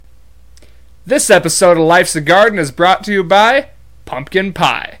This episode of Life's a Garden is brought to you by pumpkin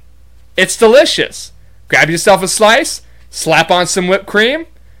pie. It's delicious. Grab yourself a slice, slap on some whipped cream,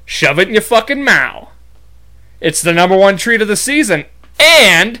 shove it in your fucking mouth. It's the number one treat of the season,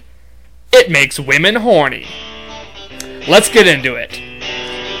 and it makes women horny. Let's get into it.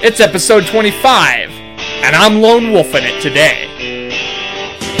 It's episode 25, and I'm lone wolfing it today.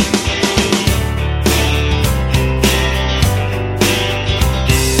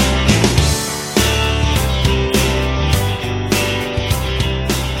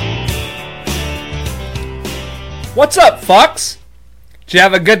 What's up, fucks? Did you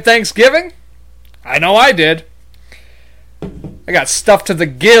have a good Thanksgiving? I know I did. I got stuffed to the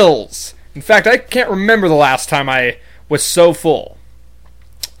gills. In fact, I can't remember the last time I was so full.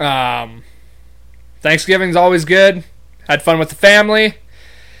 Thanksgiving's always good. Had fun with the family.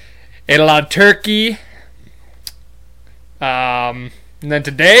 Ate a lot of turkey. And then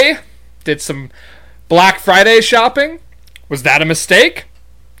today, did some Black Friday shopping. Was that a mistake?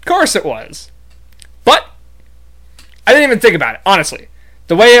 Of course it was. But I didn't even think about it, honestly.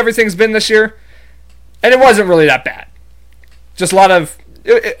 The way everything's been this year, and it wasn't really that bad. Just a lot of...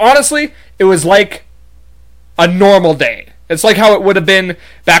 honestly, it was like a normal day. It's like how it would have been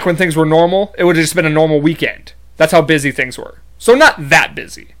back when things were normal. It would have just been a normal weekend. That's how busy things were. So not that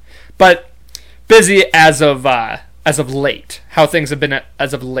busy, but busy as of late. How things have been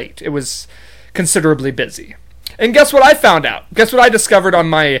as of late. It was considerably busy. And guess what I found out? Guess what I discovered on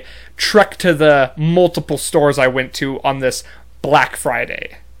my trek to the multiple stores I went to on this Black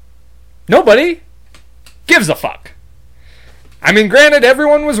Friday? Nobody gives a fuck. I mean, granted,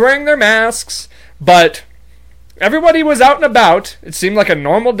 everyone was wearing their masks, but everybody was out and about. It seemed like a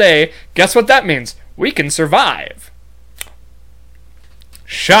normal day. Guess what that means? We can survive.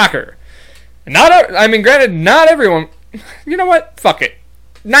 Shocker. Granted, not everyone... You know what? Fuck it.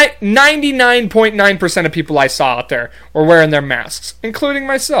 99.9% of people I saw out there were wearing their masks, including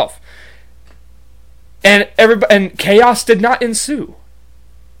myself. And chaos did not ensue.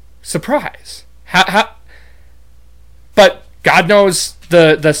 Surprise. But God knows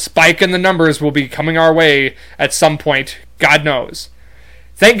the spike in the numbers will be coming our way at some point. God knows.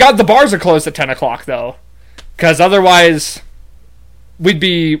 Thank God the bars are closed at 10 o'clock, though. Because otherwise, we'd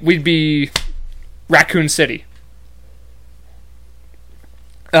be Raccoon City.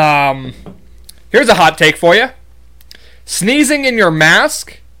 Here's a hot take for you. Sneezing in your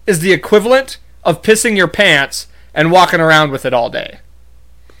mask is the equivalent of pissing your pants and walking around with it all day.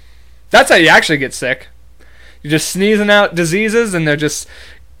 That's how you actually get sick. You're just sneezing out diseases and they're just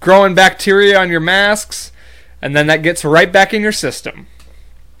growing bacteria on your masks, and then that gets right back in your system.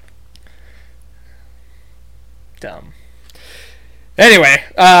 Dumb. Anyway,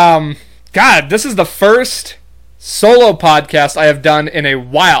 God, this is the first solo podcast I have done in a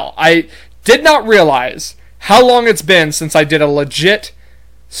while. I did not realize how long it's been since I did a legit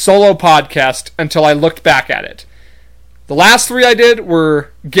solo podcast until I looked back at it. The last three I did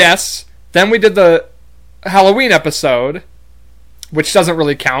were guests. Then we did the Halloween episode, which doesn't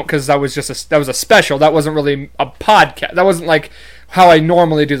really count because that was a special. That wasn't really a podcast. That wasn't like how I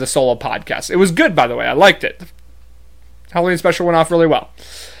normally do the solo podcast. It was good, by the way. I liked it. Halloween special went off really well.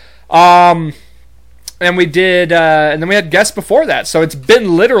 And we did, and then we had guests before that. So it's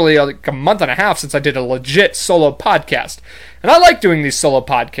been literally like a month and a half since I did a legit solo podcast. And I like doing these solo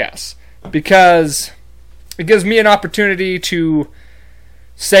podcasts because it gives me an opportunity to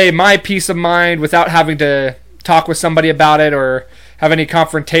say my peace of mind without having to talk with somebody about it or have any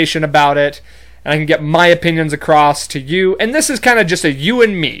confrontation about it. And I can get my opinions across to you. And this is kind of just a you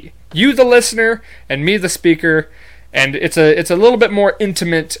and me. You the listener and me the speaker. And it's a little bit more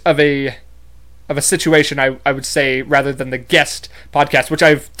intimate of a situation, I would say, rather than the guest podcast, which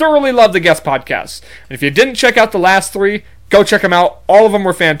I thoroughly love the guest podcasts. And if you didn't check out the last three, go check them out. All of them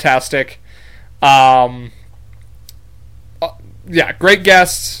were fantastic. Great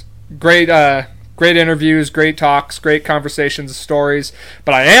guests, great interviews, great talks, great conversations, stories.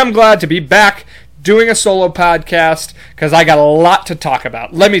 But I am glad to be back doing a solo podcast because I got a lot to talk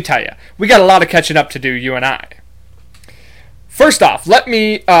about. Let me tell you, we got a lot of catching up to do, you and I. First off, let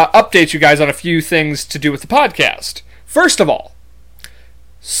me update you guys on a few things to do with the podcast. First of all,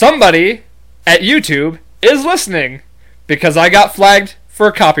 somebody at YouTube is listening because I got flagged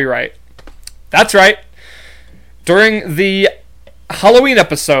for copyright. That's right. During the Halloween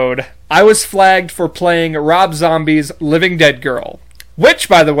episode, I was flagged for playing Rob Zombie's Living Dead Girl, which,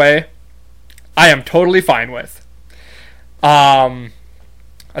 by the way, I am totally fine with.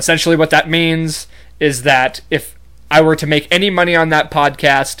 Essentially what that means is that if I were to make any money on that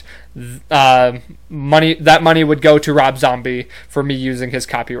podcast, that money would go to Rob Zombie for me using his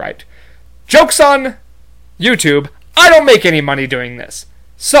copyright. Joke's on YouTube. I don't make any money doing this.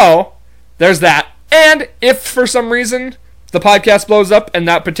 So, there's that. And if for some reason the podcast blows up and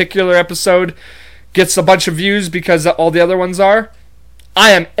that particular episode gets a bunch of views because all the other ones are,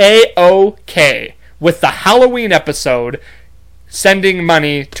 I am A-OK with the Halloween episode sending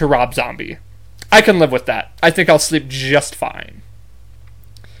money to Rob Zombie. I can live with that. I think I'll sleep just fine.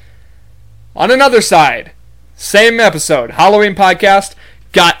 On another side, same episode, Halloween podcast,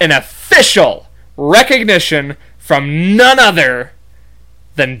 got an official recognition from none other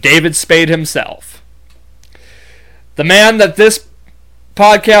than David Spade himself. The man that this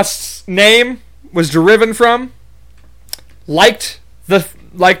podcast's name was derived from liked the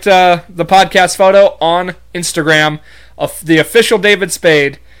podcast photo on Instagram of the official David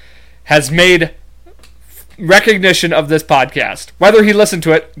Spade has made recognition of this podcast. Whether he listened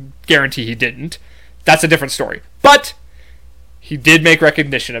to it, guarantee he didn't. That's a different story. But he did make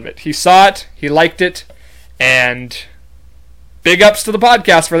recognition of it. He saw it, he liked it, and big ups to the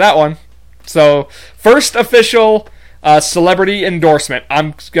podcast for that one. So, first official celebrity endorsement.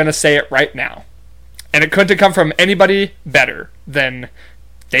 I'm going to say it right now. And it couldn't have come from anybody better than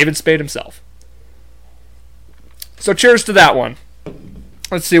David Spade himself. So cheers to that one.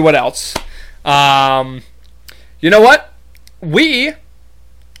 Let's see what else. You know what?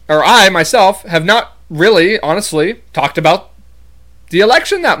 I myself, have not really, honestly, talked about the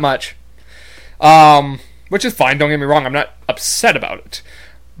election that much. Which is fine, don't get me wrong, I'm not upset about it.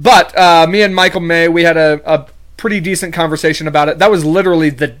 But me and Michael May, we had a pretty decent conversation about it. That was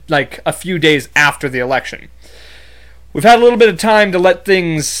literally a few days after the election. We've had a little bit of time to let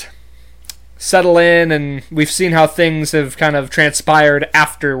things settle in, and we've seen how things have kind of transpired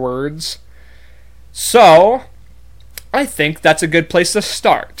afterwards. So, I think that's a good place to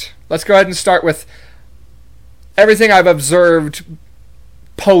start. Let's go ahead and start with everything I've observed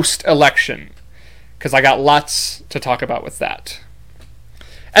post-election, because I got lots to talk about with that.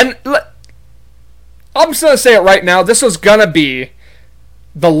 And I'm just going to say it right now, this was going to be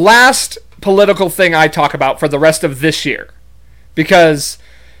the last political thing I talk about for the rest of this year. Because,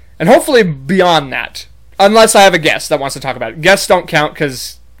 and hopefully beyond that, unless I have a guest that wants to talk about it. Guests don't count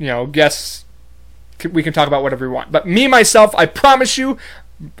because, guests, we can talk about whatever we want. But me, myself, I promise you,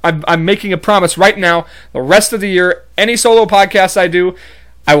 I'm making a promise right now, the rest of the year, any solo podcasts I do,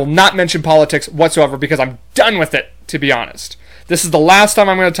 I will not mention politics whatsoever because I'm done with it, to be honest. This is the last time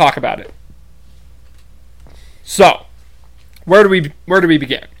I'm going to talk about it. So, where do we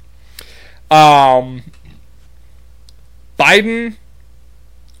begin? Biden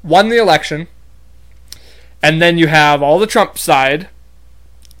won the election, and then you have all the Trump side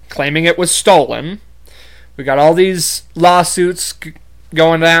claiming it was stolen. We got all these lawsuits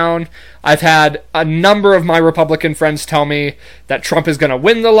going down. I've had a number of my Republican friends tell me that Trump is going to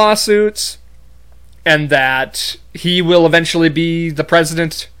win the lawsuits and that he will eventually be the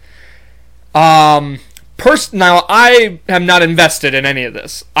president. Now, I am not invested in any of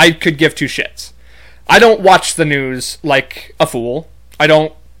this. I could give two shits. I don't watch the news like a fool. I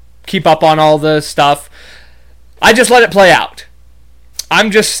don't keep up on all the stuff. I just let it play out.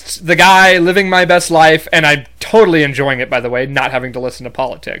 I'm just the guy living my best life, and I'm totally enjoying it, by the way, not having to listen to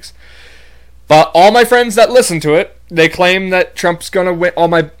politics. But all my friends that listen to it, they claim that Trump's going to win. All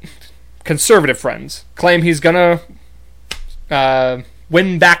my conservative friends claim he's going to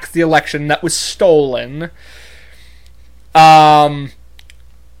win back the election that was stolen. I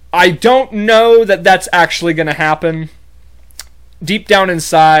don't know that that's actually going to happen. Deep down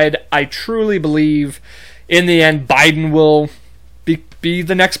inside, I truly believe in the end Biden will be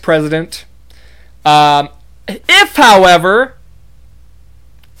the next president. If, however,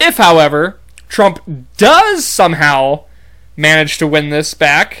 Trump does somehow manage to win this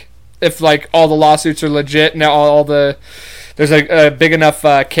back, if all the lawsuits are legit and there's a big enough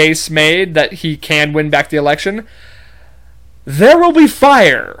case made that he can win back the election, there will be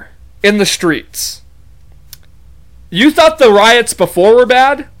fire in the streets. You thought the riots before were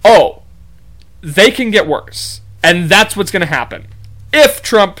bad? Oh, they can get worse. And that's what's going to happen if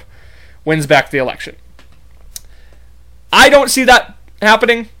Trump wins back the election. I don't see that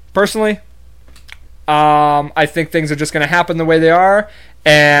happening, personally. I think things are just going to happen the way they are,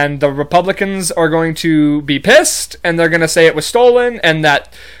 and the Republicans are going to be pissed, and they're going to say it was stolen, and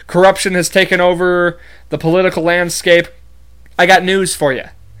that corruption has taken over the political landscape. I got news for you.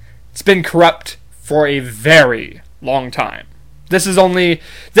 It's been corrupt for a very long time. This would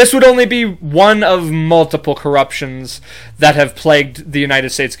only be one of multiple corruptions that have plagued the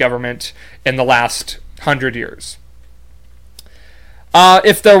United States government in the last 100 years.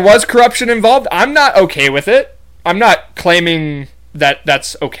 If there was corruption involved, I'm not okay with it. I'm not claiming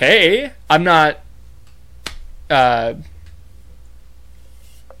that's okay. I'm not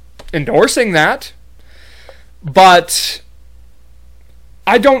endorsing that, but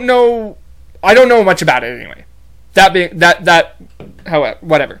I don't know much about it anyway. That being however,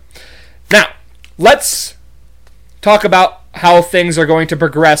 whatever. Now, let's talk about how things are going to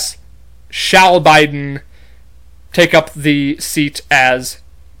progress. Shall Biden take up the seat as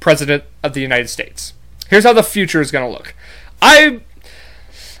President of the United States? Here's how the future is going to look. I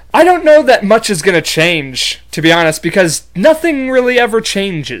don't know that much is going to change, to be honest, because nothing really ever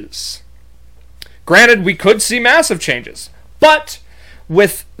changes. Granted, we could see massive changes, but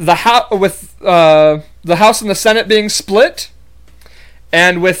with the House and the Senate being split,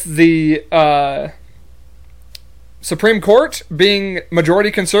 and with the Supreme Court being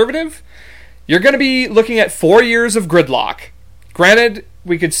majority conservative, you're going to be looking at 4 years of gridlock. Granted,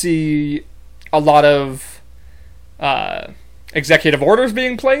 we could see a lot of executive orders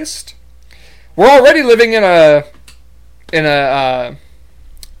being placed. We're already living in a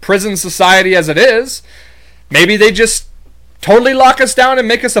prison society as it is. Maybe they just totally lock us down and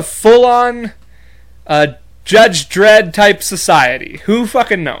make us a full-on Judge Dredd type society. Who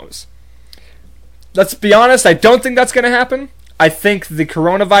fucking knows? Let's be honest, I don't think that's going to happen. I think the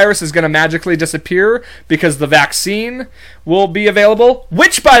coronavirus is going to magically disappear because the vaccine will be available,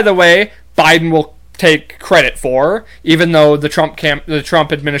 which, by the way, Biden will take credit for, even though the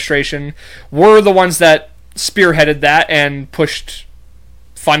Trump administration were the ones that spearheaded that and pushed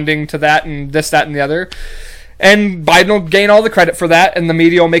funding to that and this, that, and the other. And Biden will gain all the credit for that, and the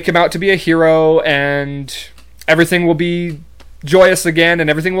media will make him out to be a hero, and everything will be joyous again,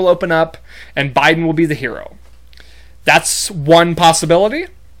 and everything will open up, and Biden will be the hero. That's one possibility.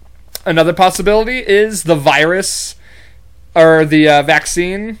 Another possibility is the virus or the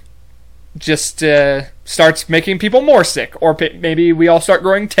vaccine just starts making people more sick, or maybe we all start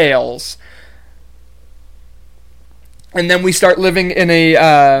growing tails. And then we start living in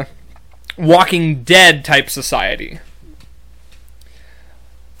a Walking Dead type society.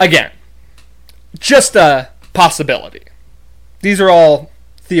 Again, just a possibility. These are all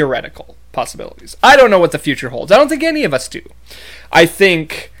theoretical possibilities. I don't know what the future holds. I don't think any of us do. I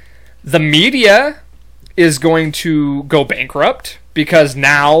think the media is going to go bankrupt because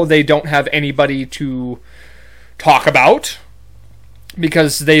now they don't have anybody to talk about,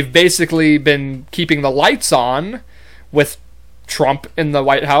 because they've basically been keeping the lights on with Trump in the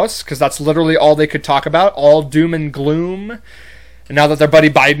White House, because that's literally all they could talk about, all doom and gloom. And now that their buddy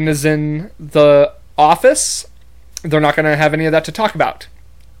Biden is in the office, they're not going to have any of that to talk about.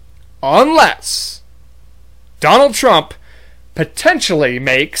 Unless Donald Trump potentially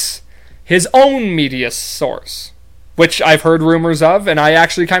makes his own media source, which I've heard rumors of, and I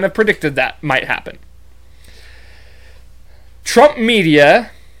actually kind of predicted that might happen. Trump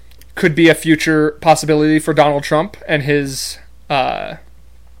media could be a future possibility for Donald Trump and his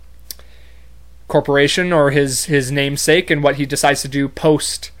corporation, or his namesake, and what he decides to do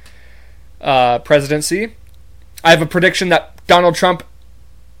post presidency. I have a prediction that Donald Trump,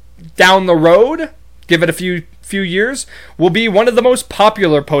 down the road, give it a few years, will be one of the most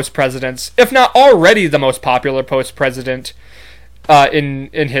popular post-presidents, if not already the most popular post-president in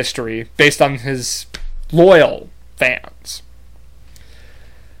history, based on his loyal fans.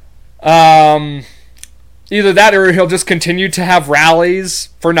 Either that, or he'll just continue to have rallies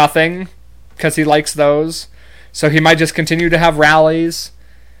for nothing, because he likes those. So he might just continue to have rallies.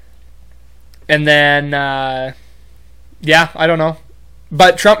 And then, yeah, I don't know.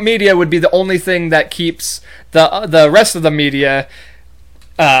 But Trump media would be the only thing that keeps the rest of the media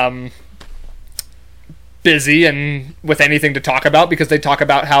busy and with anything to talk about, because they talk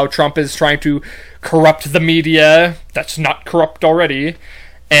about how Trump is trying to corrupt the media that's not corrupt already,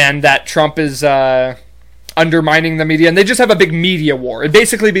 and that Trump is undermining the media, and they just have a big media war. It'd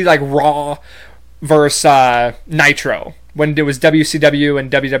basically be like Raw versus Nitro, when it was WCW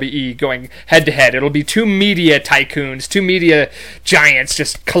and WWE going head-to-head. It'll be two media tycoons, two media giants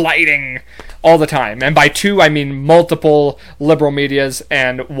just colliding all the time. And by two, I mean multiple liberal medias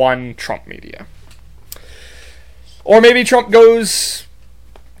and one Trump media. Or maybe Trump goes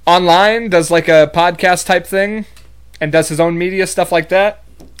online, does like a podcast type thing, and does his own media, stuff like that.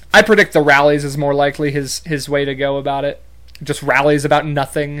 I predict the rallies is more likely his way to go about it. Just rallies about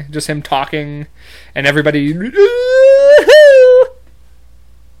nothing, just him talking, and everybody...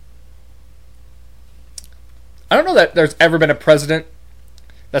 I don't know that there's ever been a president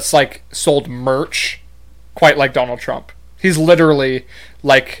that's like sold merch quite like Donald Trump. He's literally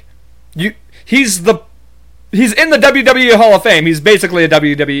like he's in the WWE Hall of Fame. He's basically a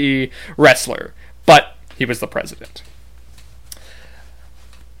WWE wrestler, but he was the president.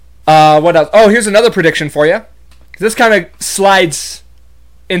 What else? Oh, here's another prediction for you. This kind of slides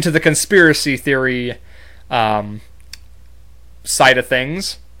into the conspiracy theory side of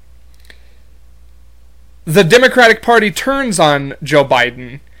things. The Democratic Party turns on Joe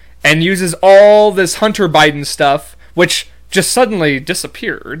Biden and uses all this Hunter Biden stuff, which just suddenly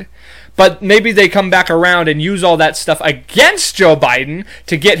disappeared. But maybe they come back around and use all that stuff against Joe Biden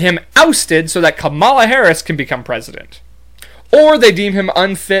to get him ousted so that Kamala Harris can become president. Or they deem him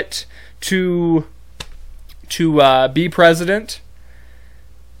unfit to be president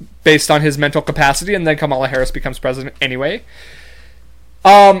based on his mental capacity, and then Kamala Harris becomes president anyway.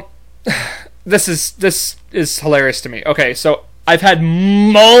 This is hilarious to me. Okay, so I've had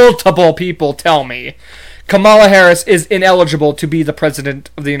multiple people tell me Kamala Harris is ineligible to be the president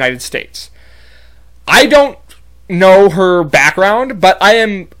of the United States. I don't know her background, but I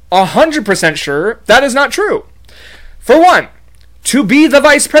am 100% sure that is not true. For one, to be the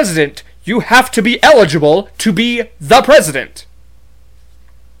vice president, you have to be eligible to be the president.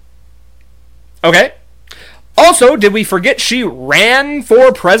 Okay? Also, did we forget she ran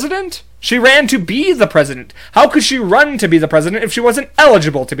for president? She ran to be the president. How could she run to be the president if she wasn't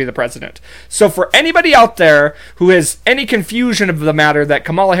eligible to be the president? So for anybody out there who has any confusion of the matter that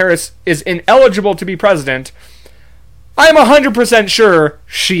Kamala Harris is ineligible to be president, I'm 100% sure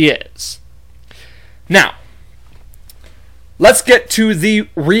she is. Now, let's get to the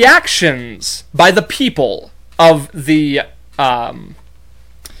reactions by the people of the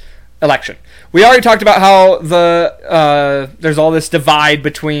election. We already talked about how there's all this divide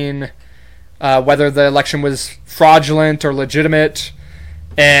between whether the election was fraudulent or legitimate,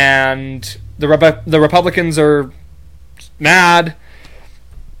 and the Republicans are mad,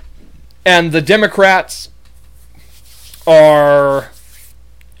 and the Democrats are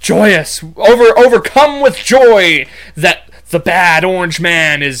joyous, overcome with joy that the bad orange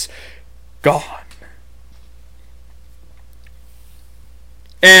man is gone.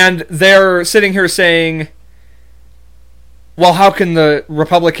 And they're sitting here saying, well, how can the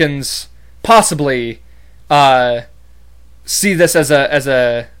Republicans possibly see this as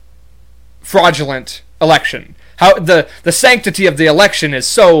a fraudulent election? How the sanctity of the election is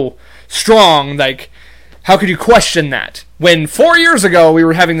so strong, like, how could you question that? When 4 years ago we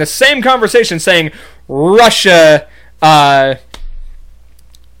were having the same conversation saying Russia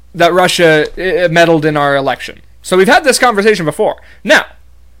meddled in our election. So we've had this conversation before. Now,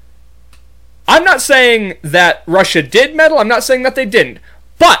 I'm not saying that Russia did meddle. I'm not saying that they didn't.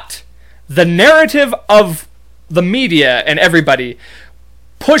 But the narrative of the media and everybody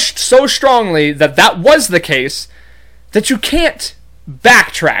pushed so strongly that that was the case that you can't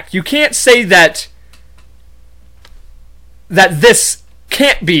backtrack. You can't say that this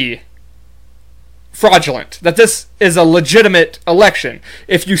can't be fraudulent, that this is a legitimate election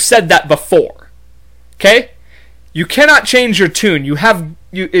if you said that before. Okay? You cannot change your tune. You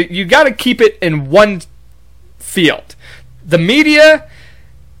got to keep it in one field. The media,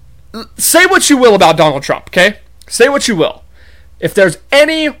 say what you will about Donald Trump, okay? Say what you will. If there's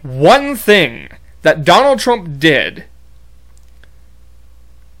any one thing that Donald Trump did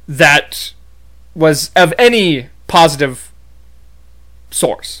that was of any positive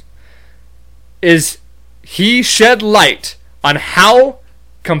source, is he shed light on how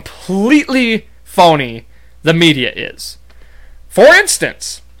completely phony the media is. For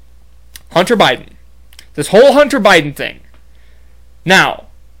instance, Hunter Biden. This whole Hunter Biden thing. Now,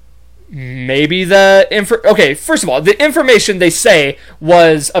 maybe okay, first of all, the information they say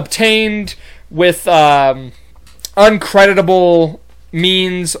was obtained with uncreditable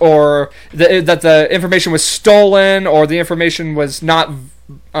means, or that the information was stolen, or the information was not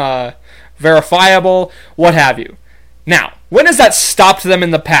verifiable, what have you. Now, when has that stopped them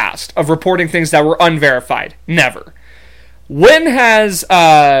in the past of reporting things that were unverified? Never. When has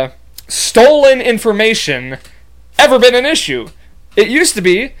stolen information ever been an issue? It used to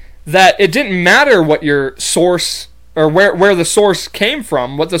be that it didn't matter what your source, or where the source came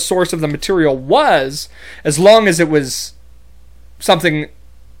from, what the source of the material was, as long as it was something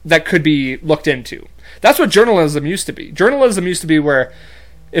that could be looked into. That's what journalism used to be. Journalism used to be where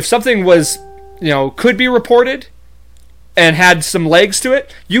if something was, could be reported and had some legs to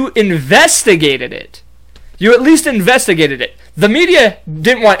it, you investigated it. You at least investigated it. The media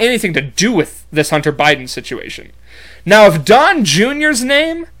didn't want anything to do with this Hunter Biden situation. Now, if Don Jr.'s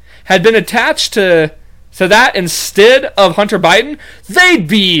name had been attached to that instead of Hunter Biden, they'd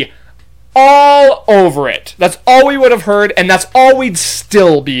be all over it. That's all we would have heard, and that's all we'd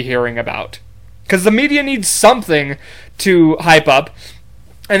still be hearing about. Because the media needs something to hype up,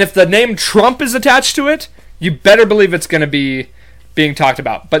 and if the name Trump is attached to it, you better believe it's going to be being talked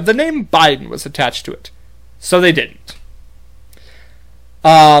about, but the name Biden was attached to it, so they didn't.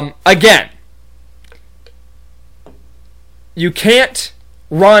 Again, you can't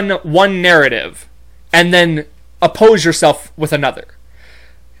run one narrative and then oppose yourself with another.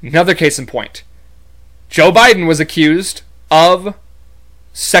 Another case in point. Joe Biden was accused of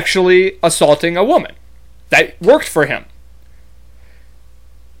sexually assaulting a woman. That worked for him.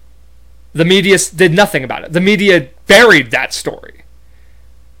 The media did nothing about it. The media buried that story.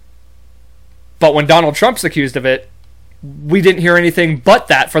 But when Donald Trump's accused of it, we didn't hear anything but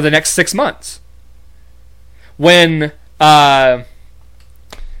that for the next 6 months. When Brett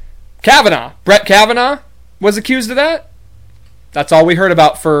Kavanaugh was accused of that, that's all we heard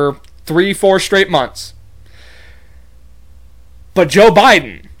about for 3-4 straight months. But Joe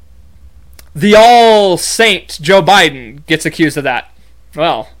Biden, the all-saint Joe Biden, gets accused of that.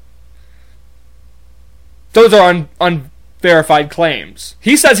 Well, those are unverified claims.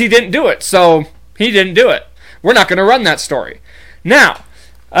 He says he didn't do it, so he didn't do it. We're not going to run that story. Now,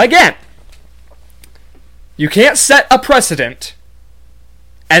 again, you can't set a precedent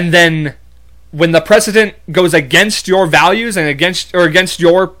and then when the precedent goes against your values and against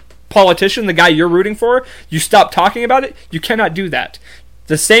your politician, the guy you're rooting for, you stop talking about it. You cannot do that.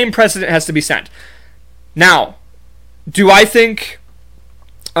 The same precedent has to be set. Now, do I think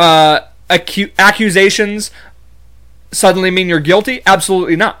accusations suddenly mean you're guilty?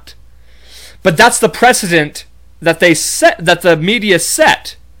 Absolutely not. But that's the precedent that the media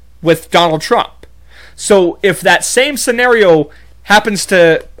set with Donald Trump. So if that same scenario happens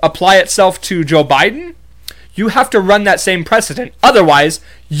to apply itself to Joe Biden, you have to run that same precedent. Otherwise,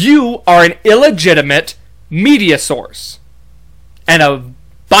 you are an illegitimate media source. And a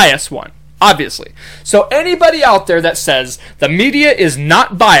biased one, obviously. So anybody out there that says the media is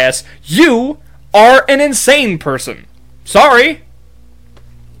not biased, you are an insane person. Sorry.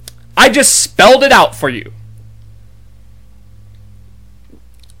 I just spelled it out for you.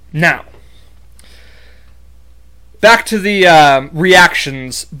 Now, back to the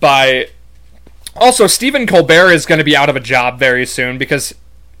reactions by... Also, Stephen Colbert is going to be out of a job very soon because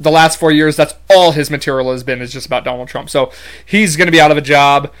the last 4 years, that's all his material has been, is just about Donald Trump. So he's going to be out of a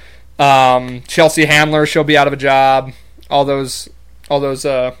job. Chelsea Handler, she'll be out of a job. All those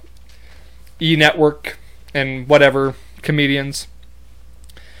E-Network and whatever comedians.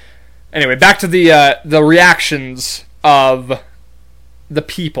 Anyway, back to the reactions of the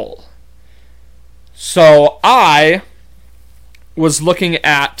people. So I was looking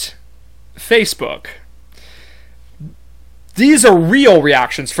at Facebook. These are real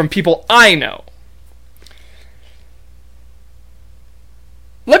reactions from people I know.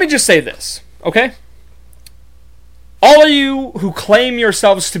 Let me just say this, okay? All of you who claim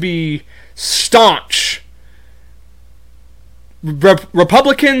yourselves to be staunch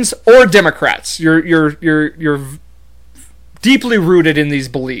Republicans or Democrats, you're deeply rooted in these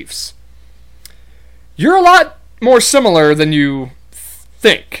beliefs. You're a lot more similar than you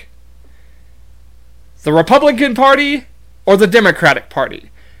think. The Republican Party or the Democratic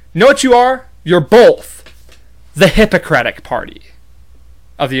Party. Know what you are? You're both the Hippocratic Party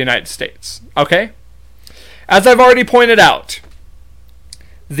of the United States. Okay? As I've already pointed out,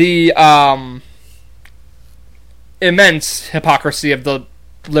 the immense hypocrisy of the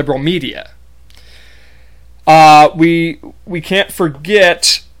liberal media. We can't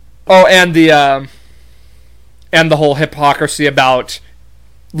forget... Oh, and the whole hypocrisy about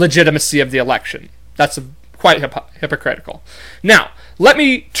legitimacy of the election. That's quite hypocritical. Now, let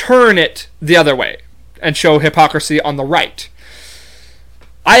me turn it the other way and show hypocrisy on the right.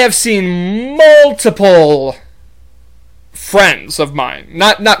 I have seen multiple friends of mine,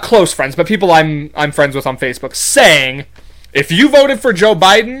 not close friends, but people I'm friends with on Facebook, saying, if you voted for Joe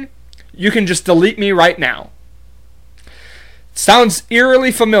Biden, you can just delete me right now. Sounds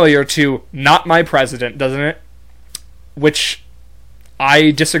eerily familiar to not my president, doesn't it? Which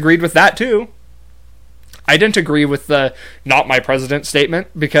I disagreed with that too. I didn't agree with the not my president statement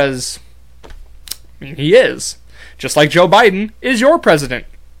because he is. Just like Joe Biden is your president.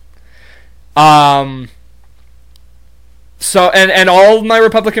 So and all my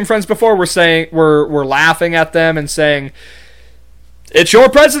Republican friends before were laughing at them and saying, it's your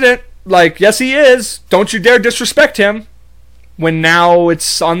president. Like, yes he is. Don't you dare disrespect him. When now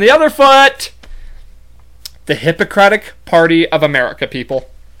it's on the other foot. The Hippocratic Party of America, people.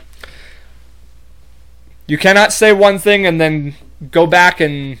 You cannot say one thing and then go back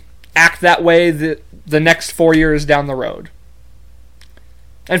and act that way the next 4 years down the road.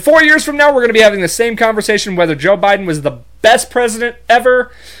 And 4 years from now, we're going to be having the same conversation whether Joe Biden was the best president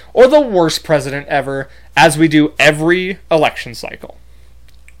ever or the worst president ever, as we do every election cycle.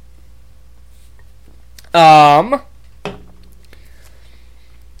 The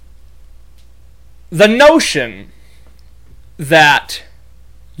notion that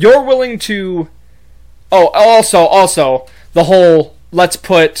you're willing to... Oh, also, the whole let's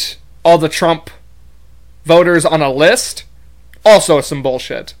put all the Trump voters on a list, also some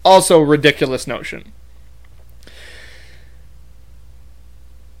bullshit. Also ridiculous notion.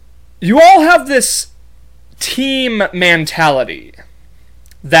 You all have this team mentality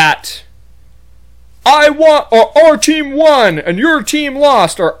that I won, or our team won, and your team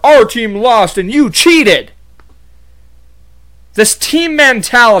lost, or our team lost, and you cheated. This team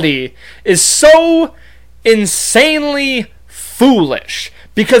mentality is so insanely foolish,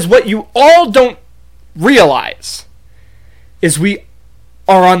 because what you all don't realize is we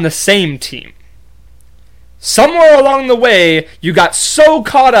are on the same team. Somewhere along the way, you got so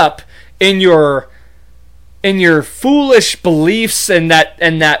caught up in your foolish beliefs and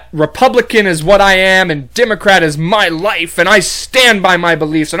that Republican is what I am and Democrat is my life and I stand by my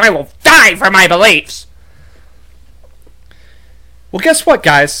beliefs and I will die for my beliefs. Well, guess what,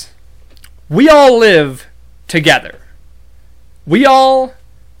 guys? We all live together. We all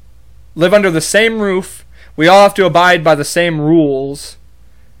live under the same roof. We all have to abide by the same rules.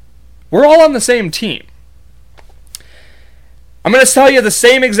 We're all on the same team. I'm going to tell you the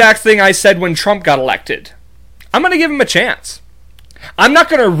same exact thing I said when Trump got elected. I'm going to give him a chance. I'm not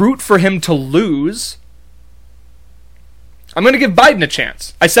going to root for him to lose. I'm going to give Biden a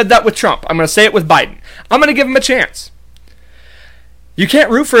chance. I said that with Trump. I'm going to say it with Biden. I'm going to give him a chance. You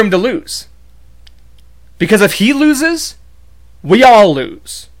can't root for him to lose. Because if he loses, we all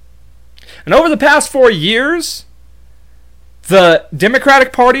lose. And over the past 4 years, the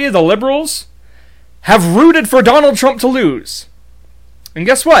Democratic Party, the liberals, have rooted for Donald Trump to lose. And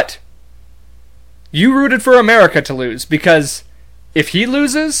guess what? You rooted for America to lose, because if he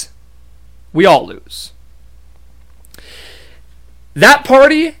loses, we all lose. That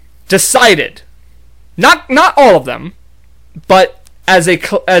party decided, not all of them, but as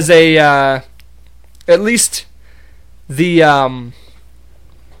a at least the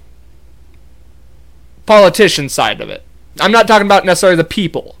politician side of it. I'm not talking about necessarily the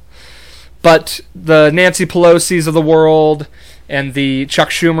people, but the Nancy Pelosi's of the world and the Chuck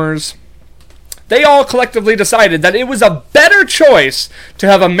Schumers. They all collectively decided that it was a better choice to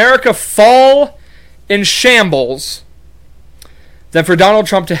have America fall in shambles than for Donald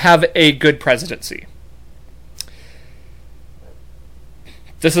Trump to have a good presidency.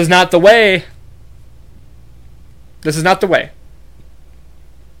 This is not the way. This is not the way.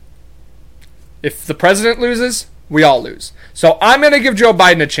 If the president loses, we all lose. So I'm going to give Joe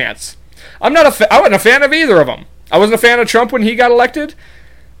Biden a chance. I wasn't a fan of either of them. I wasn't a fan of Trump when he got elected.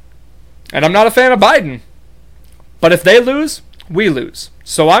 And I'm not a fan of Biden. But if they lose, we lose.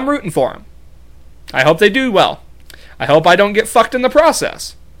 So I'm rooting for them. I hope they do well. I hope I don't get fucked in the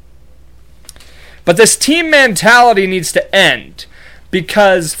process. But this team mentality needs to end.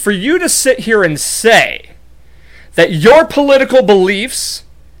 Because for you to sit here and say that your political beliefs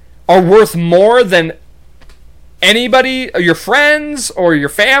are worth more than anybody, or your friends, or your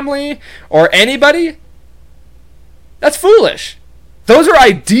family, or anybody, that's foolish. Those are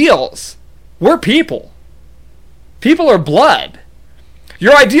ideals. We're people. People are blood.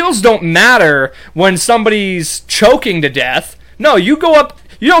 Your ideals don't matter when somebody's choking to death. No, you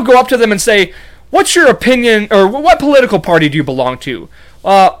don't go up to them and say, what's your opinion, or what political party do you belong to?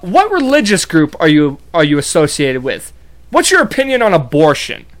 What religious group are you associated with? What's your opinion on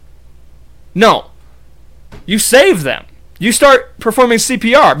abortion? No. You save them. You start performing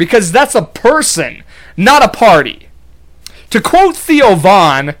CPR, because that's a person, not a party. To quote Theo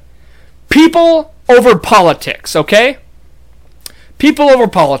Vaughn, people over politics, okay? People over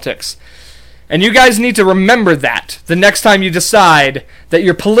politics. And you guys need to remember that the next time you decide that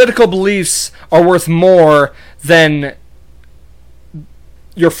your political beliefs are worth more than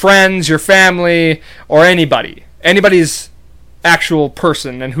your friends, your family, or anybody's actual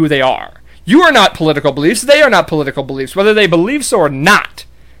person and who they are. You are not political beliefs. They are not political beliefs, whether they believe so or not.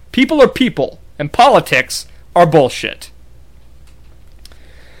 People are people, and politics are bullshit.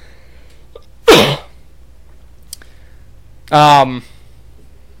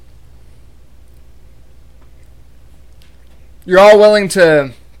 You're all willing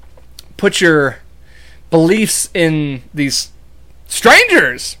to put your beliefs in these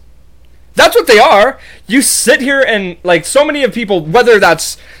strangers. That's what they are. You sit here and, like, so many of people, whether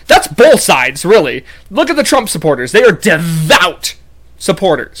that's both sides, really. Look at the Trump supporters. They are devout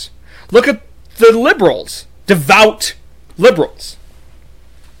supporters. Look at the liberals. Devout liberals.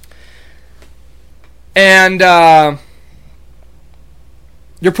 And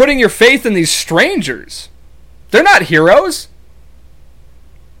you're putting your faith in these strangers. They're not heroes.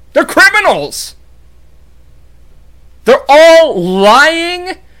 They're criminals. They're all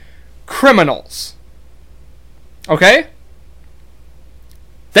lying criminals. Okay?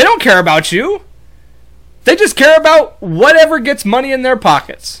 They don't care about you. They just care about whatever gets money in their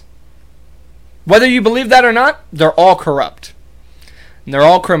pockets. Whether you believe that or not, they're all corrupt. And they're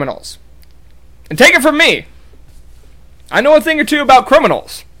all criminals. And take it from me, I know a thing or two about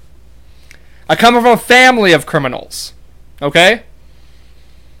criminals. I come from a family of criminals. Okay?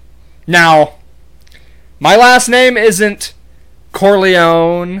 Now, my last name isn't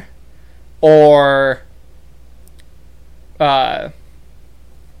Corleone or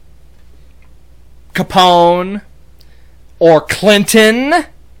Capone or Clinton.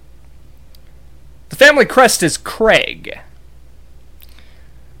 The family crest is Craig.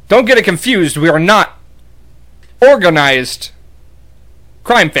 Don't get it confused. We are not organized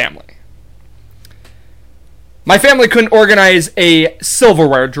crime family. My family couldn't organize a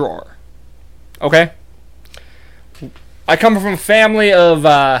silverware drawer. Okay? I come from a family of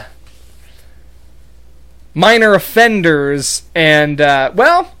minor offenders, and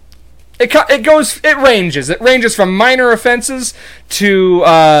well, it ranges. It ranges from minor offenses to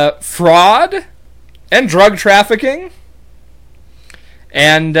fraud and drug trafficking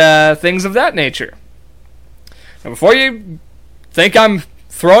and things of that nature. Now, before you think I'm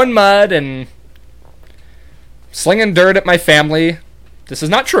throwing mud and slinging dirt at my family, this is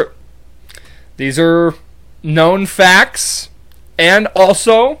not true. These are known facts and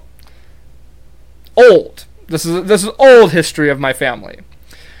also old. This is old history of my family.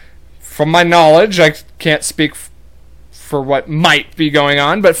 From my knowledge, I can't speak for what might be going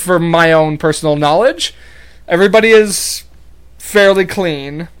on, but for my own personal knowledge, everybody is fairly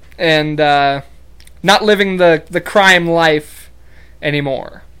clean and not living the crime life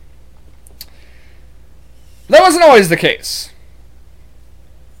anymore. That wasn't always the case.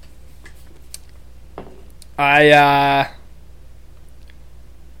 I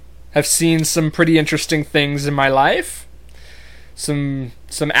have seen some pretty interesting things in my life. Some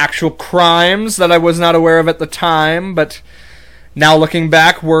actual crimes that I was not aware of at the time, but now looking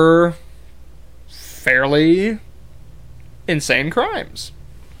back were fairly insane crimes.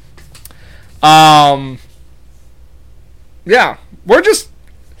 Yeah,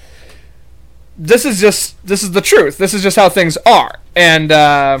 this is the truth. This is just how things are. And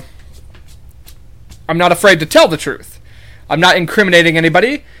I'm not afraid to tell the truth. I'm not incriminating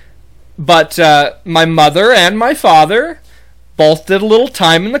anybody, but my mother and my father both did a little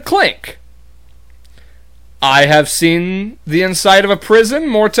time in the clink. I have seen the inside of a prison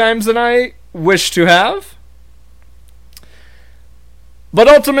more times than I wish to have. But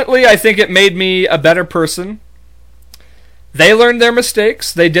ultimately, I think it made me a better person. They learned their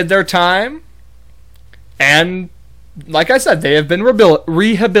mistakes. They did their time. And, like I said, they have been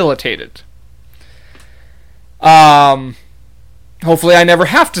rehabilitated. Hopefully I never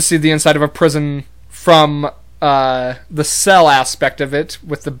have to see the inside of a prison from the cell aspect of it,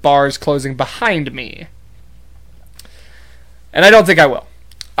 with the bars closing behind me. And I don't think I will.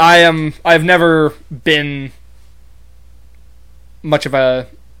 I've never been I've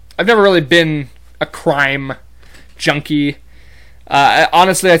never really been a crime junkie.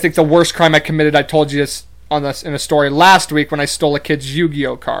 Honestly, I think the worst crime I committed, I told you this in a story last week when I stole a kid's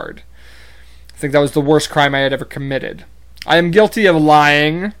Yu-Gi-Oh card. I think that was the worst crime I had ever committed. I am guilty of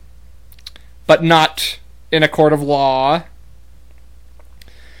lying, but not in a court of law.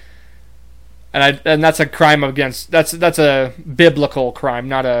 And that's a crime against, that's a biblical crime,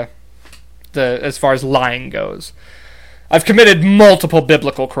 not as far as lying goes. I've committed multiple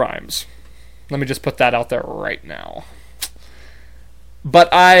biblical crimes. Let me just put that out there right now.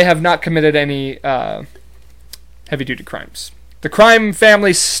 But I have not committed any heavy-duty crimes. The crime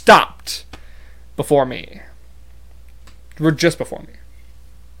family stopped before me. We're just before me.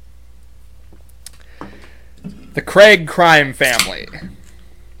 The Craig crime family.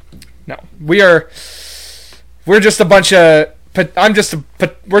 No, we're just a bunch of. The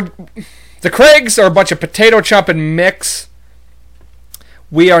Craigs are a bunch of potato chopping mix.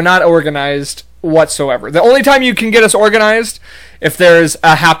 We are not organized whatsoever. The only time you can get us organized if there's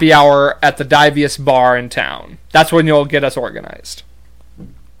a happy hour at the diviest bar in town. That's when you'll get us organized.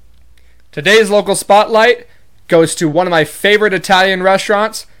 Today's local spotlight goes to one of my favorite Italian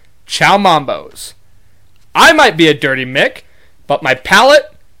restaurants, Ciao Mambo's. I might be a dirty Mick, but my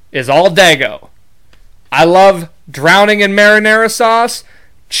palate is all Dago. I love drowning in marinara sauce,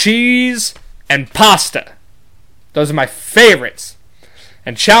 cheese, and pasta. Those are my favorites.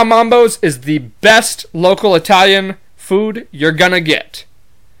 And Ciao Mambo's is the best local Italian food you're gonna get.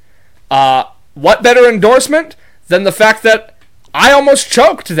 What better endorsement than the fact that I almost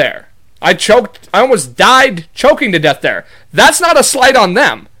choked there? I almost died choking to death there. That's not a slight on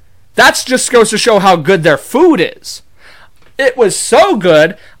them. That just goes to show how good their food is. It was so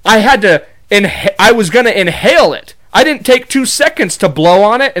good, I was gonna inhale it. I didn't take 2 seconds to blow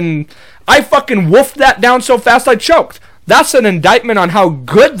on it, and I fucking woofed that down so fast I choked. That's an indictment on how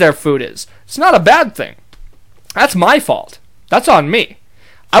good their food is. It's not a bad thing. That's my fault. That's on me.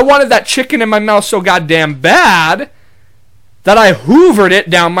 I wanted that chicken in my mouth so goddamn bad that I hoovered it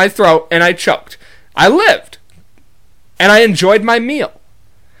down my throat and I choked. I lived. And I enjoyed my meal.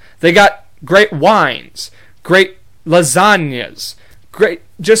 They got great wines, great lasagnas, great,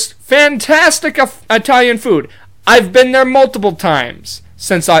 just fantastic Italian food. I've been there multiple times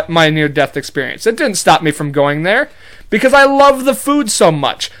since my near-death experience. It didn't stop me from going there because I love the food so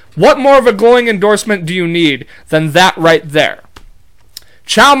much. What more of a glowing endorsement do you need than that right there?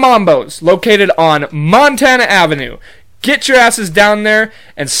 Ciao Mambo's, located on Montana Avenue. Get your asses down there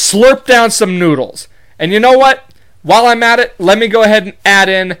and slurp down some noodles. And you know what? While I'm at it, let me go ahead and add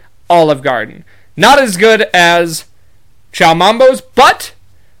in Olive Garden. Not as good as Ciao Mambo's, but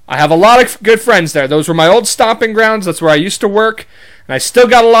I have a lot of good friends there. Those were my old stomping grounds. That's where I used to work. And I still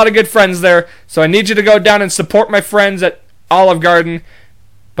got a lot of good friends there. So I need you to go down and support my friends at Olive Garden.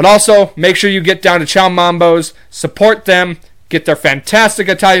 But also, make sure you get down to Ciao Mambo's. Support them. Get their fantastic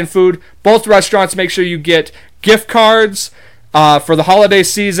Italian food. Both restaurants, make sure you get gift cards for the holiday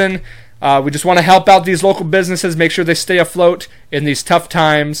season. We just want to help out these local businesses, make sure they stay afloat in these tough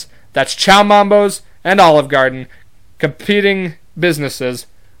times. That's Ciao Mambo's and Olive Garden. Competing businesses,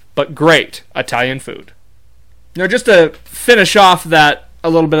 but great Italian food. You know, just to finish off a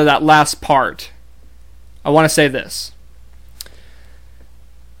little bit of that last part, I want to say this.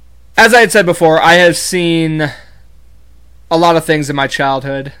 As I had said before, I have seen a lot of things in my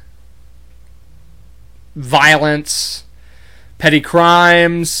childhood. Violence, petty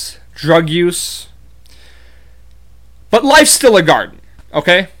crimes, drug use. But life's still a garden,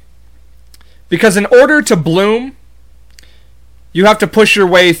 okay? Because in order to bloom, you have to push your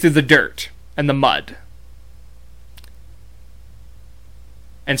way through the dirt and the mud.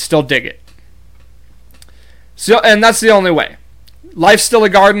 And still dig it. And that's the only way. Life's still a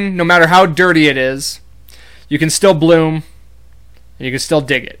garden, no matter how dirty it is. You can still bloom, and you can still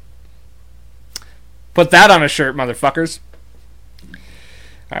dig it. Put that on a shirt, motherfuckers.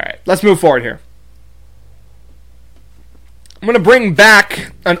 Alright, let's move forward here. I'm going to bring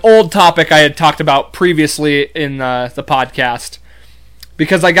back an old topic I had talked about previously in the podcast,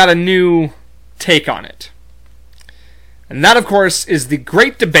 because I got a new take on it. And that, of course, is the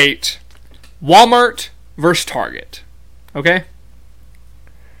great debate, Walmart versus Target. Okay?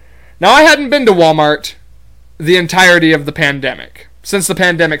 Now, I hadn't been to Walmart the entirety of the pandemic, since the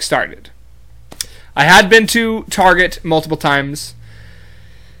pandemic started. I had been to Target multiple times,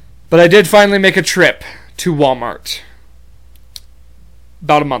 but I did finally make a trip to Walmart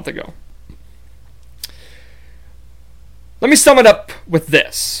about a month ago. Let me sum it up with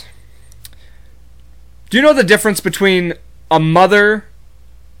this. Do you know the difference between a mother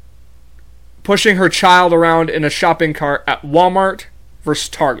pushing her child around in a shopping cart at Walmart versus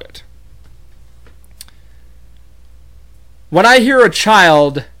Target? When I hear a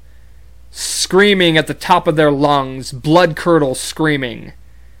child screaming at the top of their lungs, blood curdle screaming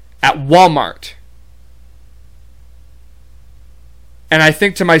at Walmart, and I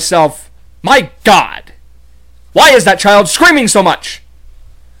think to myself, my God, why is that child screaming so much?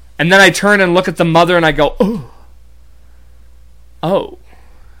 And then I turn and look at the mother and I go, oh,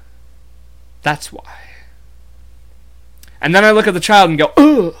 that's why. And then I look at the child and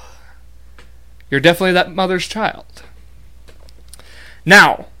go, you're definitely that mother's child.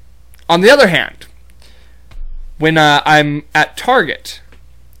 Now, on the other hand, when I'm at Target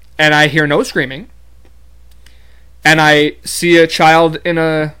and I hear no screaming, and I see a child in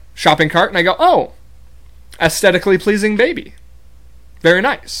a shopping cart and I go, oh, aesthetically pleasing baby. Very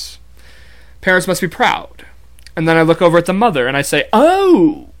nice. Parents must be proud. And then I look over at the mother and I say,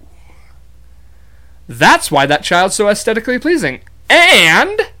 oh, that's why that child's so aesthetically pleasing.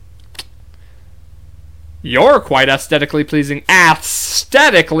 And you're quite aesthetically pleasing.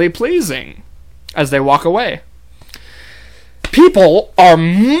 Aesthetically pleasing. As they walk away. People are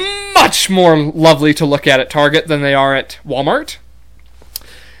much more lovely to look at Target than they are at Walmart.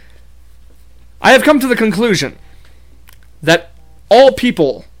 I have come to the conclusion that all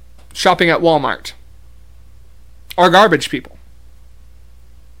people shopping at Walmart are garbage people.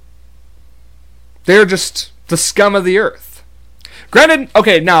 They're just the scum of the earth. Granted,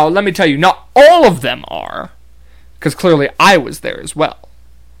 okay, now let me tell you, not all of them are, because clearly I was there as well.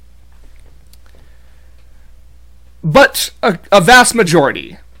 But a vast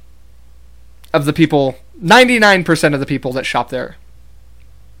majority of the people, 99% of the people that shop there,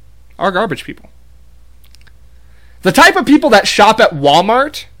 are garbage people. The type of people that shop at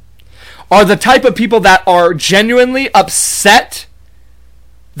Walmart are the type of people that are genuinely upset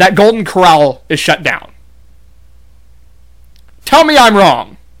that Golden Corral is shut down. Tell me I'm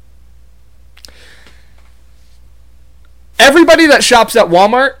wrong. Everybody that shops at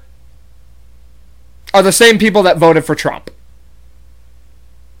Walmart are the same people that voted for Trump.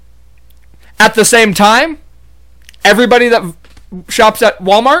 At the same time, everybody that shops at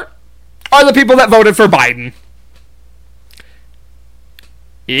Walmart are the people that voted for Biden.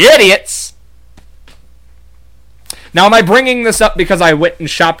 Idiots! Now, am I bringing this up because I went and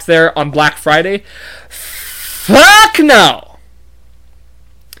shopped there on Black Friday? Fuck no!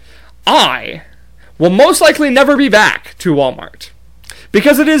 I will most likely never be back to Walmart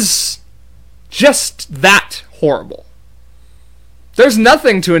because it is just that horrible. There's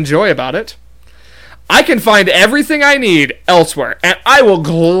nothing to enjoy about it. I can find everything I need elsewhere, and I will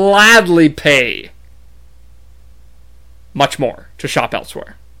gladly pay much more to shop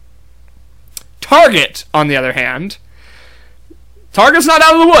elsewhere. Target, on the other hand, Target's not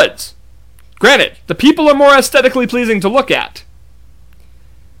out of the woods. Granted, the people are more aesthetically pleasing to look at.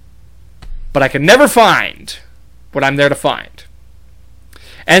 But I can never find what I'm there to find.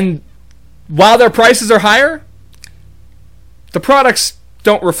 And while their prices are higher, the products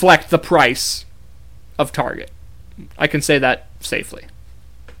don't reflect the price of Target. I can say that safely.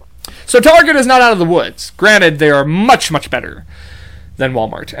 So Target is not out of the woods. Granted, they are much, much better than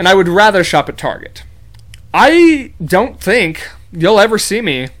Walmart. And I would rather shop at Target. I don't think you'll ever see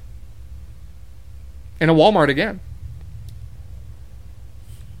me in a Walmart again.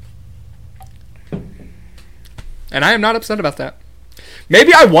 And I am not upset about that.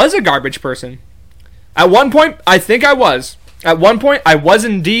 Maybe I was a garbage person. At one point, I think I was. At one point, I was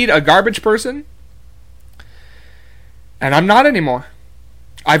indeed a garbage person. And I'm not anymore.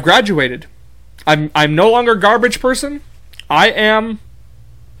 I've graduated. I'm no longer garbage person. I am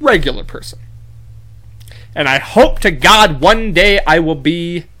regular person. And I hope to God one day I will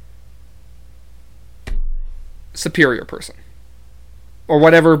be superior person. Or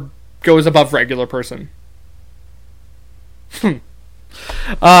whatever goes above regular person.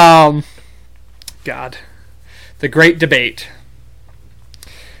 God. The great debate.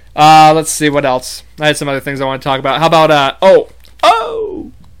 Let's see what else. I had some other things I want to talk about. How about, oh!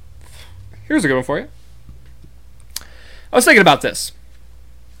 Here's a good one for you. I was thinking about this.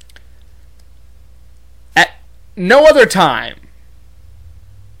 At no other time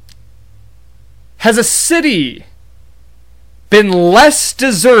has a city been less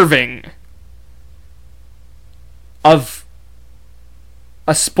deserving of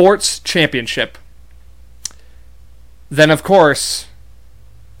a sports championship than, of course,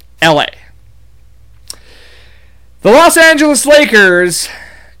 LA. The Los Angeles Lakers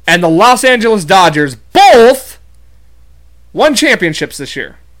and the Los Angeles Dodgers both won championships this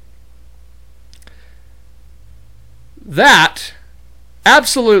year. That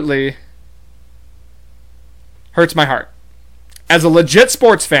absolutely hurts my heart. As a legit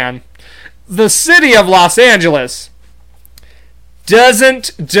sports fan, the city of Los Angeles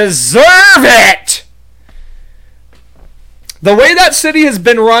doesn't deserve it! The way that city has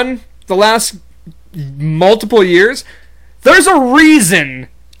been run the last multiple years, there's a reason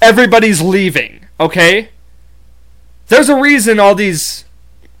everybody's leaving, okay? There's a reason all these,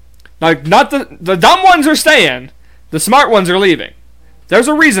 like, not the dumb ones are staying, the smart ones are leaving. There's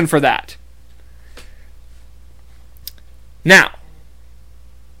a reason for that. Now,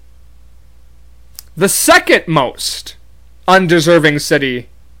 the second most undeserving city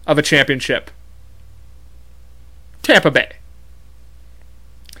of a championship, Tampa Bay.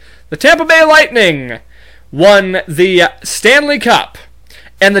 The Tampa Bay Lightning won the Stanley Cup,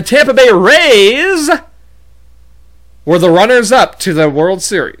 and the Tampa Bay Rays were the runners-up to the World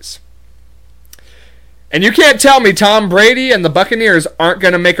Series. And you can't tell me Tom Brady and the Buccaneers aren't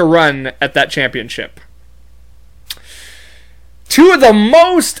going to make a run at that championship. Two of the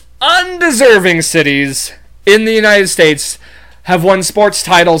most undeserving cities in the United States have won sports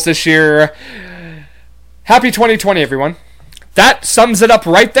titles this year. Happy 2020, everyone. That sums it up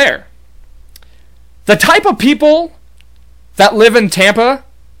right there. The type of people that live in Tampa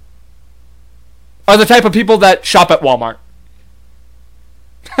are the type of people that shop at Walmart.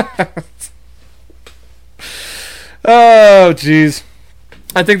 Oh, jeez.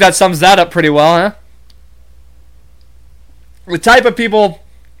 I think that sums that up pretty well, huh? The type of people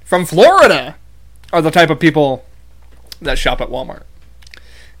from Florida are the type of people that shop at Walmart.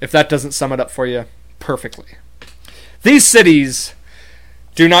 If that doesn't sum it up for you perfectly. These cities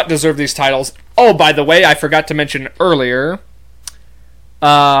do not deserve these titles. Oh, by the way, I forgot to mention earlier,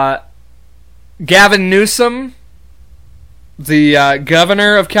 Gavin Newsom, the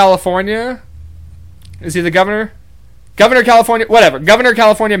governor of California. Is he the governor? Governor of California, whatever. Governor of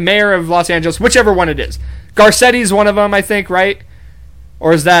California, mayor of Los Angeles, whichever one it is. Garcetti's one of them, I think, right?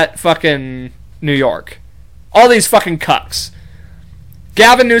 Or is that fucking New York? All these fucking cucks.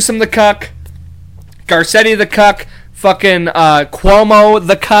 Gavin Newsom the cuck. Garcetti the cuck. Fucking Cuomo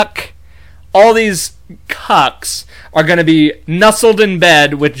the cuck. All these cucks are going to be nestled in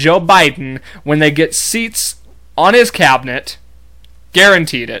bed with Joe Biden when they get seats on his cabinet.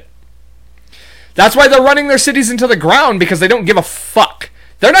 Guaranteed it. That's why they're running their cities into the ground, because they don't give a fuck.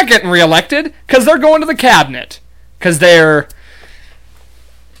 They're not getting reelected because they're going to the cabinet. Because they're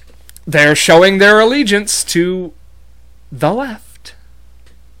showing their allegiance to the left.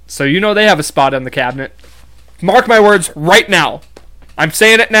 So you know they have a spot on the cabinet. Mark my words right now. I'm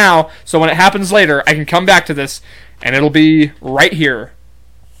saying it now, so when it happens later, I can come back to this, and it'll be right here.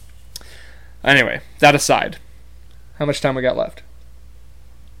 Anyway, that aside. How much time we got left?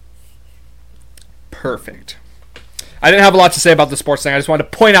 Perfect. I didn't have a lot to say about the sports thing. I just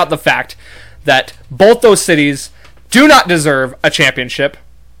wanted to point out the fact that both those cities do not deserve a championship.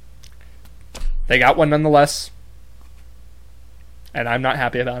 They got one nonetheless. And I'm not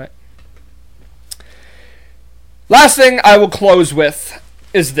happy about it. Last thing I will close with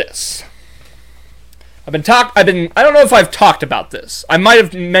is this. I don't know if I've talked about this. I might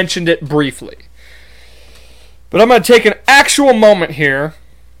have mentioned it briefly. But I'm going to take an actual moment here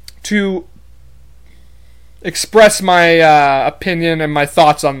to express my opinion and my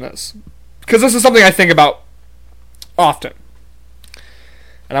thoughts on this. Because this is something I think about often.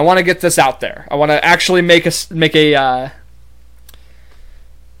 And I want to get this out there. I want to actually make a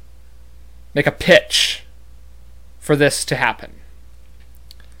pitch for this to happen.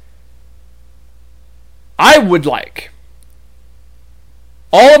 I would like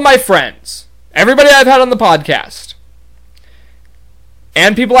all of my friends, everybody I've had on the podcast,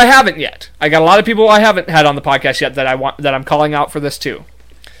 and people I haven't yet. I got a lot of people I haven't had on the podcast yet that I'm calling out for this too.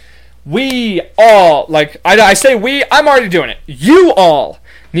 We all, I say we, I'm already doing it. You all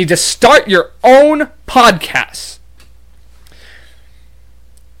need to start your own podcast.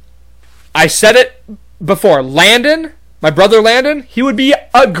 I said it before. Landon, my brother Landon, he would be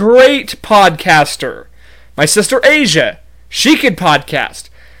a great podcaster. My sister Asia, she could podcast.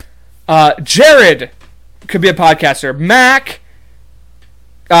 Jared could be a podcaster. Mac,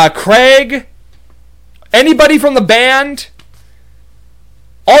 Craig, anybody from the band,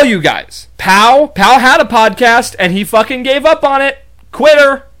 all you guys. Pal had a podcast and he fucking gave up on it.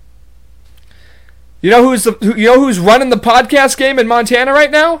 Quitter. You know who's running the podcast game in Montana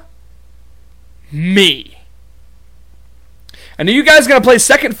right now? Me. And are you guys going to play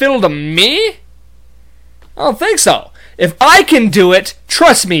second fiddle to me? I don't think so. If I can do it,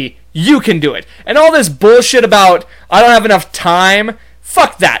 trust me, you can do it. And all this bullshit about I don't have enough time,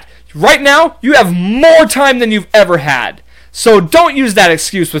 fuck that. Right now, you have more time than you've ever had. So don't use that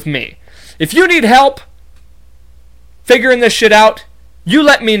excuse with me. If you need help figuring this shit out, you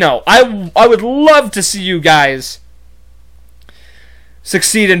let me know. I would love to see you guys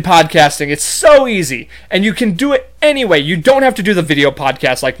succeed in podcasting. It's so easy. And you can do it anyway. You don't have to do the video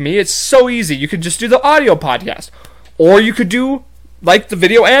podcast like me. It's so easy. You could just do the audio podcast. Or you could do like the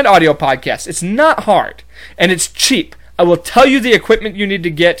video and audio podcast. It's not hard. And it's cheap. I will tell you the equipment you need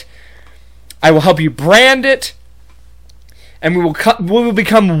to get. I will help you brand it. And we will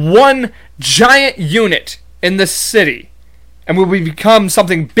become one giant unit in this city. And we will become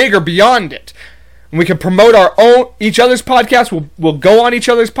something bigger beyond it. And we can promote each other's podcasts. We'll go on each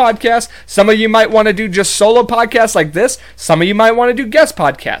other's podcasts. Some of you might want to do just solo podcasts like this. Some of you might want to do guest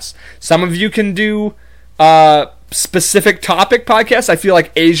podcasts. Some of you can do specific topic podcasts. I feel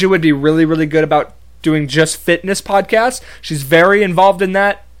like Asia would be really, really good about doing just fitness podcasts. She's very involved in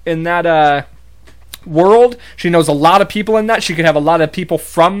that world. She knows a lot of people in that. She could have a lot of people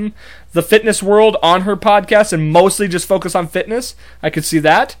from the fitness world on her podcast and mostly just focus on fitness. I could see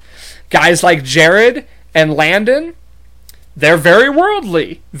that. Guys like Jared and Landon, they're very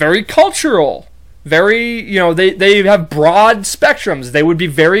worldly, very cultural, very, they have broad spectrums. They would be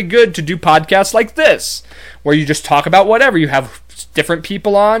very good to do podcasts like this, where you just talk about whatever. You have different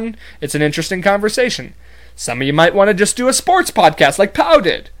people on. It's an interesting conversation. Some of you might want to just do a sports podcast like Pow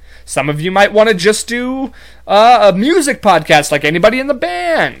did. Some of you might want to just do a music podcast like anybody in the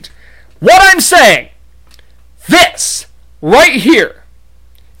band. What I'm saying, this right here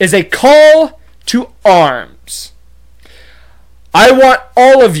is a call to arms. I want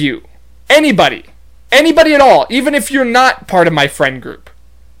all of you, anybody at all, even if you're not part of my friend group.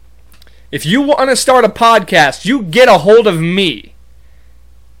 If you want to start a podcast, you get a hold of me.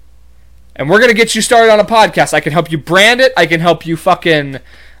 And we're going to get you started on a podcast. I can help you brand it. I can help you fucking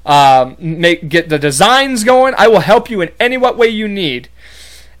get the designs going. I will help you in any what way you need.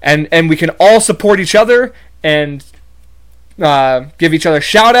 And we can all support each other and give each other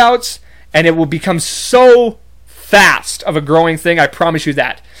shout outs. And it will become so fast of a growing thing. I promise you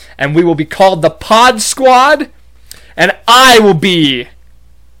that. And we will be called the Pod Squad. And I will be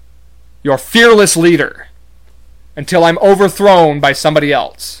your fearless leader until I'm overthrown by somebody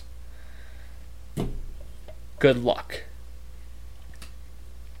else. Good luck.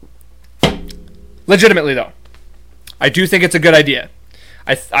 Legitimately, though, I do think it's a good idea.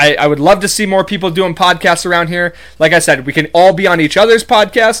 I would love to see more people doing podcasts around here. Like I said, we can all be on each other's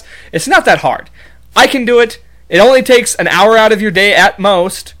podcasts. It's not that hard. I can do it. It only takes an hour out of your day at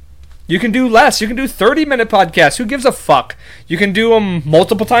most. You can do less. You can do 30-minute podcasts. Who gives a fuck? You can do them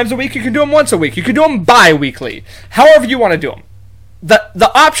multiple times a week. You can do them once a week. You can do them bi-weekly. However you want to do them.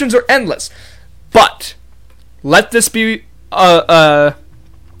 The options are endless. But let this be advice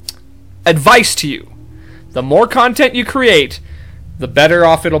to you. The more content you create, the better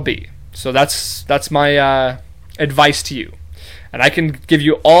off it'll be. So that's my advice to you. And I can give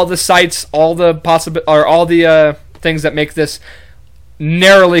you all the sites, all the things that make this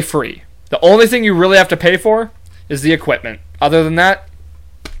narrowly free. The only thing you really have to pay for is the equipment. Other than that,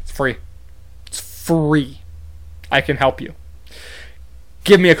 it's free. It's free. I can help you.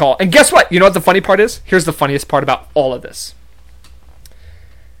 Give me a call. And guess what? You know what the funny part is? Here's the funniest part about all of this.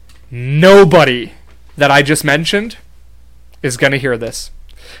 Nobody that I just mentioned is going to hear this.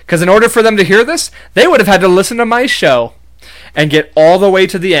 Because in order for them to hear this, they would have had to listen to my show and get all the way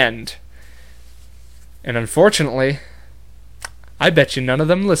to the end. And unfortunately, I bet you none of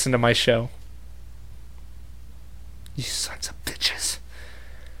them listen to my show. You sons of bitches.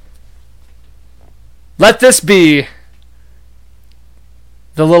 Let this be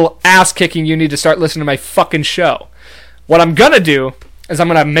the little ass kicking you need to start listening to my fucking show. What I'm going to do is I'm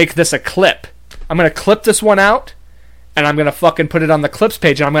going to make this a clip. I'm going to clip this one out, and I'm going to fucking put it on the clips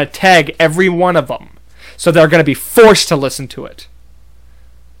page, and I'm going to tag every one of them. So they're going to be forced to listen to it.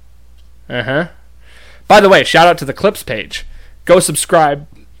 By the way, shout out to the clips page. Go subscribe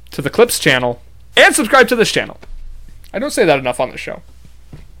to the clips channel, and subscribe to this channel. I don't say that enough on the show.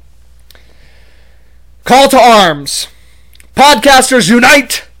 Call to arms. Podcasters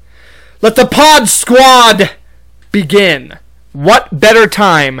unite! Let the Pod Squad begin. What better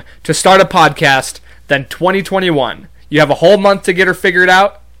time to start a podcast than 2021? You have a whole month to get her figured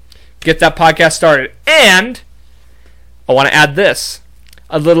out. Get that podcast started. And I want to add this.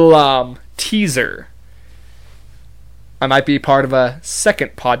 A little teaser. I might be part of a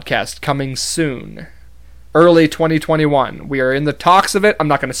second podcast coming soon. Early 2021. We are in the talks of it. I'm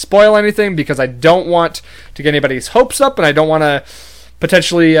not going to spoil anything because I don't want to get anybody's hopes up, and I don't want to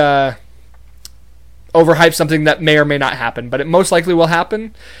potentially overhype something that may or may not happen, but it most likely will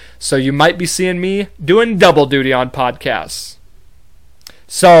happen. So you might be seeing me doing double duty on podcasts.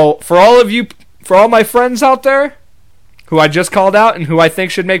 So for all my friends out there who I just called out and who I think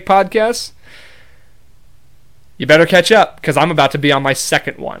should make podcasts, you better catch up because I'm about to be on my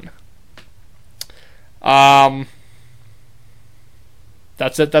second one. That's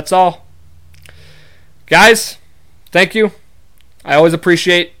it. That's all. Guys, thank you. I always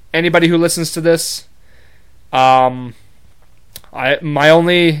appreciate anybody who listens to this. The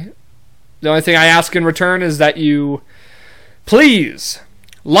only thing I ask in return is that you please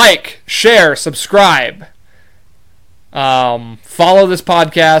like, share, subscribe, follow this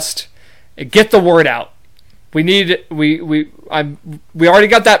podcast, and get the word out. We already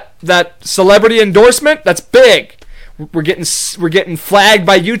got that celebrity endorsement. That's big. We're getting flagged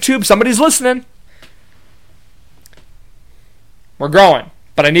by YouTube. Somebody's listening. We're growing,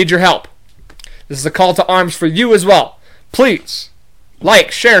 but I need your help. This is a call to arms for you as well. Please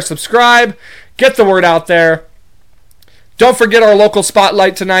like, share, subscribe, get the word out there. Don't forget our local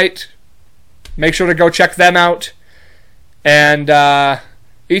spotlight tonight. Make sure to go check them out and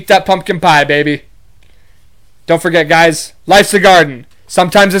eat that pumpkin pie, baby. Don't forget, guys, life's a garden.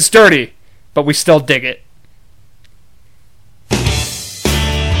 Sometimes it's dirty, but we still dig it.